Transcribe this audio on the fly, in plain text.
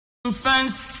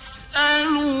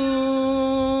فاسألوا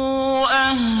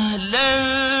أهل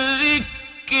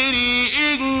الذكر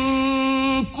إن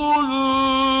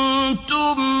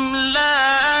كنتم لا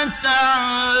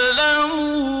تعلمون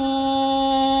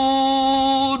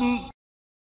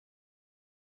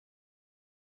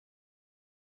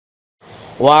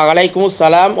ওয়ালাইকুম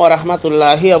আসসালাম ওয়া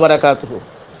রাহমাতুল্লাহি ওয়া বারাকাতুহু।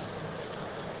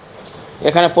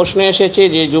 এখানে প্রশ্ন এসেছে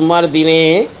যে জুম্মার দিনে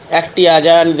একটি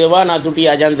আজান দেওয়া না দুটি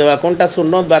আজান দেওয়া, কোনটা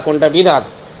সুন্নত বা কোনটা বিদআত?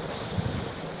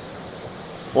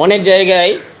 অনেক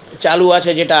জায়গায় চালু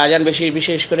আছে যেটা আজান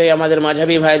বিশেষ করে আমাদের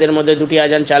মাযহাবী ভাইদের মধ্যে দুটি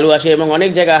আজান চালু আছে এবং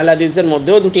অনেক জায়গায় আহলে হাদিসের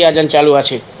মধ্যেও দুটি আজান চালু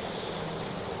আছে।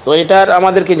 তো এটার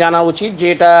আমাদেরকে জানা উচিত যে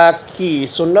এটা কি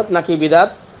সুন্নত নাকি বিদআত।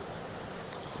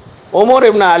 ওমর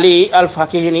ইবনে আলী আল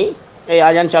ফাকিহিনী এই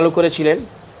আজান চালু করেছিলেন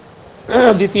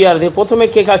দ্বিতীয়ার্ধে। প্রথমে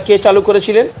কে চালু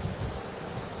করেছিলেন?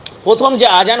 প্রথম যে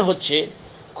আজান হচ্ছে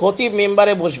খতিব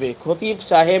মেম্বারে বসবে, খতিব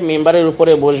সাহেব মেম্বারের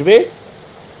উপরে বসবে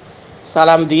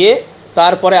সালাম দিয়ে,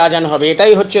 তারপরে আজান হবে।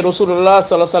 এটাই হচ্ছে রাসূলুল্লাহ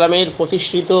সাল্লাল্লাহু আলাইহি ওয়াসাল্লামের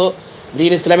প্রতিষ্ঠিত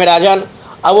দ্বীন ইসলামের আজান।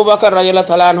 আবু বকর রাদিয়াল্লাহু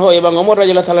তাআলা আনহু এবং ওমর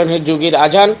রাদিয়াল্লাহু তাআলা আনহুর যুগের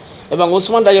আজান এবং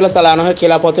উসমান রাদিয়াল্লাহু তাআলা আনহুর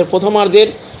খেলাফতের প্রথমার্ধের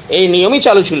এই নিয়মই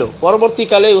চালু ছিল।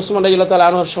 পরবর্তীকালে উসমান রাদিয়াল্লাহু তাআলা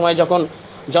আনহুর সময় যখন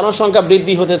জনসংখ্যা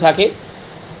বৃদ্ধি হতে থাকে,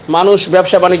 মানুষ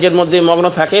ব্যবসা বাণিজ্যের মধ্যে মগ্ন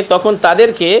থাকে, তখন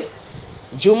তাদেরকে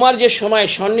জুমার যে সময়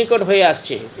সন্নিকট হয়ে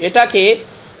আসছে এটাকে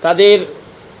তাদের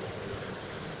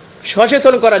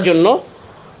সচেতন করার জন্য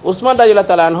উসমান রাদিয়াল্লাহু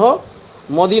তাআলা আনহু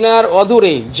মদিনার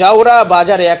অদূরে জাওরা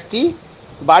বাজারে একটি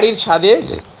বাড়ির ছাদে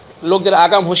লোকদের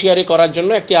আগাম হুঁশিয়ারি করার জন্য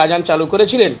একটি আজান চালু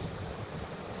করেছিলেন,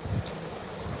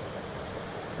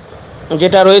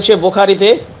 যেটা রয়েছে বুখারীতে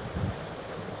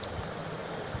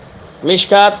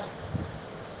মিশকাত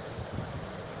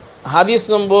হাদিস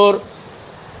নম্বর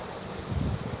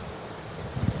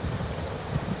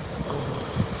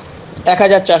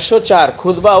 1404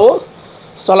 খুতবা ও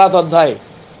সালাত অধ্যায়।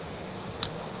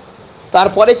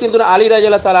 তারপরে কিন্তু আলী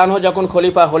রাদিয়াল্লাহু তাআলা আনহু যখন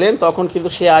খলিফা হলেন তখন কিন্তু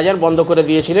সেই আজান বন্ধ করে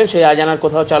দিয়েছিলেন, সেই আজান আর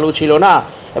কোথাও চালু ছিল না।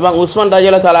 এবং উসমান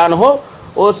রাদিয়াল্লাহু তাআলা আনহু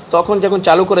ও তখন যখন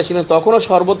চালু করেছিলেন তখনও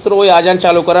সর্বত্র ওই আজান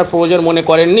চালু করার প্রয়োজন মনে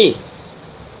করেননি,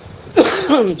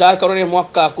 যার কারণে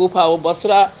মক্কা, কুফা ও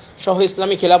বসরা সহ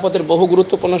ইসলামী খেলাফতের বহু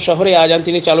গুরুত্বপূর্ণ শহরে আজান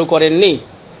তিনি চালু করেননি।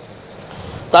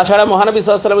 তাছাড়া মহানবী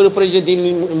সাল্লাল্লাহু আলাইহি ওয়াসাল্লামের উপরে যে দিন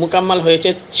মুকাম্মাল হয়েছে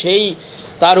সেই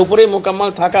তার উপরে মুকাম্মাল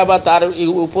থাকা বা তার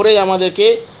উপরেই আমাদেরকে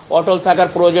অটল থাকার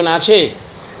প্রয়োজন আছে।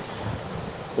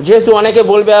 যেহেতু অনেকে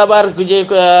বলবে আবার যে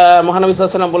মহানবী সাল্লাল্লাহু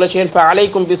আলাইহি ওয়াসাল্লাম বলেছেন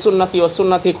ফাআলাইকুম বিসুন্নতি ওয়া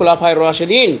সুন্নতি খুলাফায়ে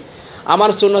রাশিদিন,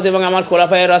 আমার সুন্নত এবং আমার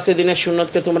খোলাফায়ে রাশিদিনের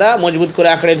সুন্নতকে তোমরা মজবুত করে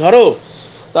আঁকড়ে ধরো।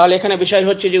 তাহলে এখানে বিষয়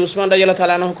হচ্ছে যে উসমান রাদিয়াল্লাহু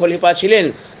তাআলা আনহু খলিফা ছিলেন,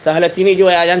 তাহলে তিনি যে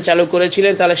আজান চালু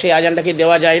করেছিলেন তাহলে সেই আজানটাকে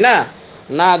দেওয়া যায় না?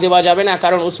 না, দেওয়া যাবে না।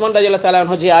 কারণ উসমান রাদিয়াল্লাহু তাআলা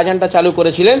আনহু যে আজানটা চালু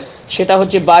করেছিলেন সেটা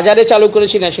হচ্ছে বাজারে চালু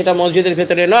করেছিলেন, সেটা মসজিদের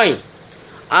ভেতরে নয়।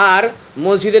 আর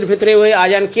মসজিদের ভেতরে ওই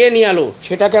আজান কে নিয়ে আলো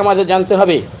সেটাকে আমাদের জানতে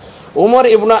হবে। ওমর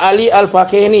ইবনে আলী আল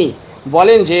ফাকিহিনী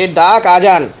বলেন যে ডাক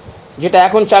আজান যেটা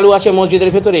এখন চালু আছে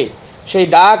মসজিদের ভেতরে, সেই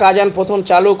ডাক আজান প্রথম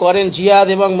চালু করেন জিয়াদ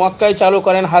এবং মক্কায় চালু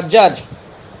করেন হাজ্জাজ।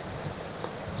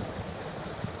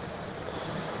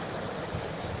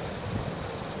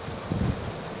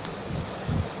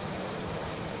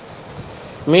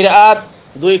 মিরআত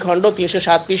 2 খণ্ড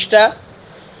 307 পৃষ্ঠা,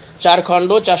 4 খণ্ড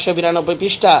 492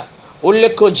 পৃষ্ঠা।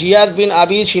 উল্লেখ্য জিয়াদ বিন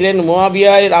আবি ছিলেন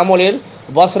মুয়াবিয়ার আমলের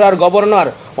বসরার গভর্নর,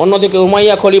 অন্যদিকে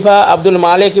উমাইয়া খলিফা আব্দুল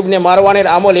মালিক ইবনে মারওয়ানের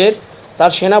আমলের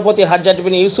তার সেনাপতি হাজ্জাজ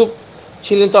বিন ইউসুফ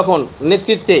ছিলেন তখন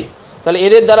নেতৃত্বে। তাহলে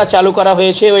এদের দ্বারা চালু করা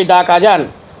হয়েছে ওই ডাক আজান।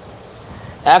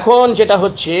 এখন যেটা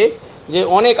হচ্ছে যে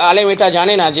অনেক আলেম এটা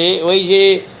জানে না যে ওই যে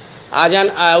আজান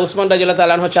উসমান রাদিয়াল্লাহু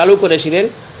তাআলা আনহু চালু করেছিলেন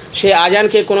সেই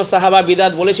আজানকে কোনো সাহাবা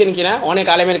বিদআত বলেছেন কিনা অনেক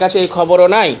আলেমের কাছে এই খবরও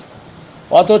নাই।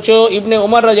 অথচ ইবনে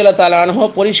উমর রাদিয়াল্লাহু তাআলা আনহু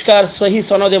পরিষ্কার সহি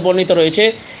সনদে বর্ণিত রয়েছে,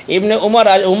 ইবনে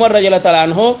উমর রাদিয়াল্লাহু তাআলা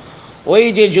আনহু ওই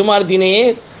যে জুমার দিনে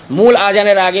মূল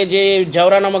আজানের আগে যে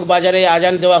জাওরা নামক বাজারে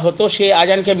আজান দেওয়া হতো সেই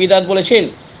আজানকে বিদআত বলেছেন।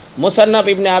 মুসান্নাফ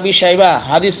ইবনে আবি শাইবা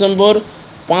হাদিস নম্বর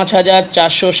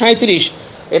 5437,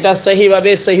 এটা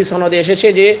সহিভাবে সহি সনদে এসেছে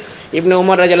যে ইবনে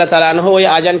উমর রাদিয়াল্লাহু তাআলা আনহু ওই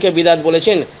আজানকে বিদআত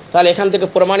বলেছেন। তাহলে এখান থেকে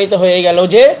প্রমাণিত হয়ে গেল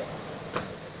যে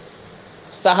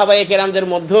সাহাবায়ে কেরামদের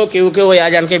মধ্যেও কেউ কেউ ওই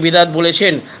আজানকে বিদআত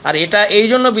বলেছেন। আর এটা এই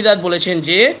জন্য বিদআত বলেছেন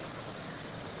যে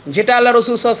যেটা আল্লাহ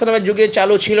রাসূল সাল্লাল্লাহু আলাইহি ওয়াসাল্লামের যুগে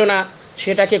চালু ছিল না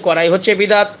সেটাকে করাই হচ্ছে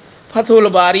বিদআত। ফাতহুল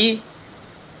বারি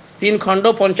 3 খণ্ড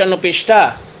 55 পৃষ্ঠা।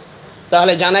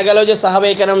 তাহলে জানা গেল যে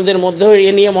সাহাবায়ে কেরামদের মধ্যেও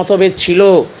এ নিয়ে মতভেদ ছিল।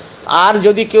 আর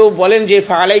যদি কেউ বলেন যে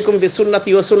ফাআলাইকুম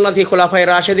বিসুন্নতি ওয়া সুন্নতি খুলাফায়ে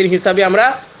রাশিদিন হিসাবে আমরা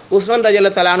উসমান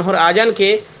রাদিয়াল্লাহু তাআলা আনহুর আজানকে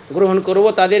গ্রহণ করব,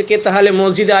 তাদেরকে তাহলে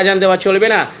মসজিদে আজান দেওয়া চলবে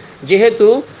না। যেহেতু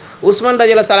উসমান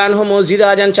রাদিয়াল্লাহু তাআলা আনহু মসজিদে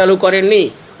আজান চালু করেননি,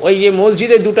 ওই যে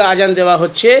মসজিদে দুটো আজান দেওয়া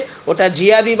হচ্ছে ওটা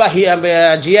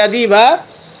জিয়াদি বা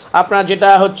আপনার যেটা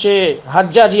হচ্ছে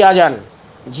হাজ্জাজি আজান,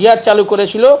 জিয়াদ চালু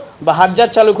করেছিল বা হাজ্জাজ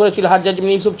চালু করেছিল, হাজ্জাজ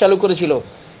ইবনে ইউসুফ চালু করেছিল,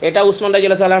 এটা উসমান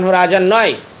রাদিয়াল্লাহু তাআলা আনহুর আজান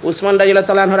নয়। উসমান রাদিয়াল্লাহু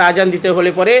তাআলা আনহুর আজান দিতে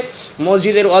হলে পরে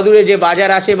মসজিদের অদূরে যে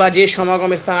বাজার আছে বা যে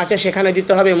সমাগম স্থান আছে সেখানে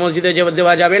দিতে হবে, মসজিদে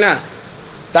দেওয়া যাবে না।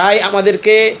 তাই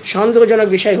আমাদেরকে সন্দেহজনক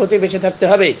বিষয় হতে বেঁচে থাকতে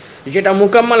হবে। যেটা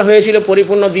মুকাম্মাল হয়েছিল,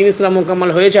 পরিপূর্ণ দিন ইসলাম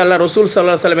মুকাম্মাল হয়েছে আল্লাহ রসুল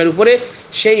সাল্লাল্লাহু আলাইহি সাল্লামের উপরে,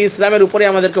 সেই ইসলামের উপরে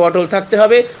আমাদেরকে অটল থাকতে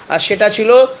হবে। আর সেটা ছিল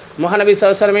মহানবী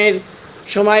সাল্লাল্লাহু আলাইহি সাল্লামের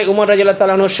সময়, উমর রাদিয়াল্লাহু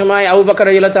তাআলা আনহুর সময়, আবু বকর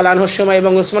রাদিয়াল্লাহু তাআলা আনহুর সময়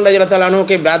এবং উসমান রাদিয়াল্লাহু তাআলা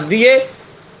আনহুকে বাদ দিয়ে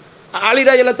আলী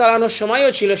রাদিয়াল্লাহু তাআলা আনহুর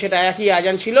সময়ও ছিল, সেটা একই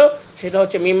আজান ছিল। সেটা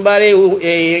হচ্ছে মিম্বারে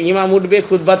ইমাম উঠবে,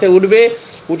 খুতবাতে উঠবে,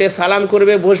 উঠে সালাম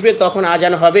করবে, বসবে, তখন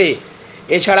আজান হবে,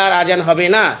 এছাড়া আর আজান হবে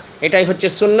না। এটাই হচ্ছে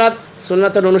সুন্নাত।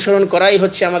 সুন্নাতের অনুসরণ করাই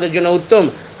হচ্ছে আমাদের জন্য উত্তম।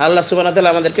 আল্লাহ সুবহানাহু ওয়া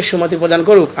তাআলা আমাদেরকে সুমতি প্রদান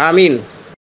করুক, আমিন।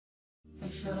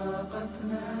 أشرقت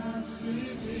نفسي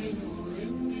في نور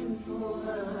من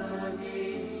فؤادي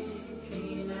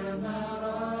حينما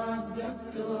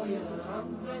رددت يا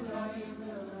رب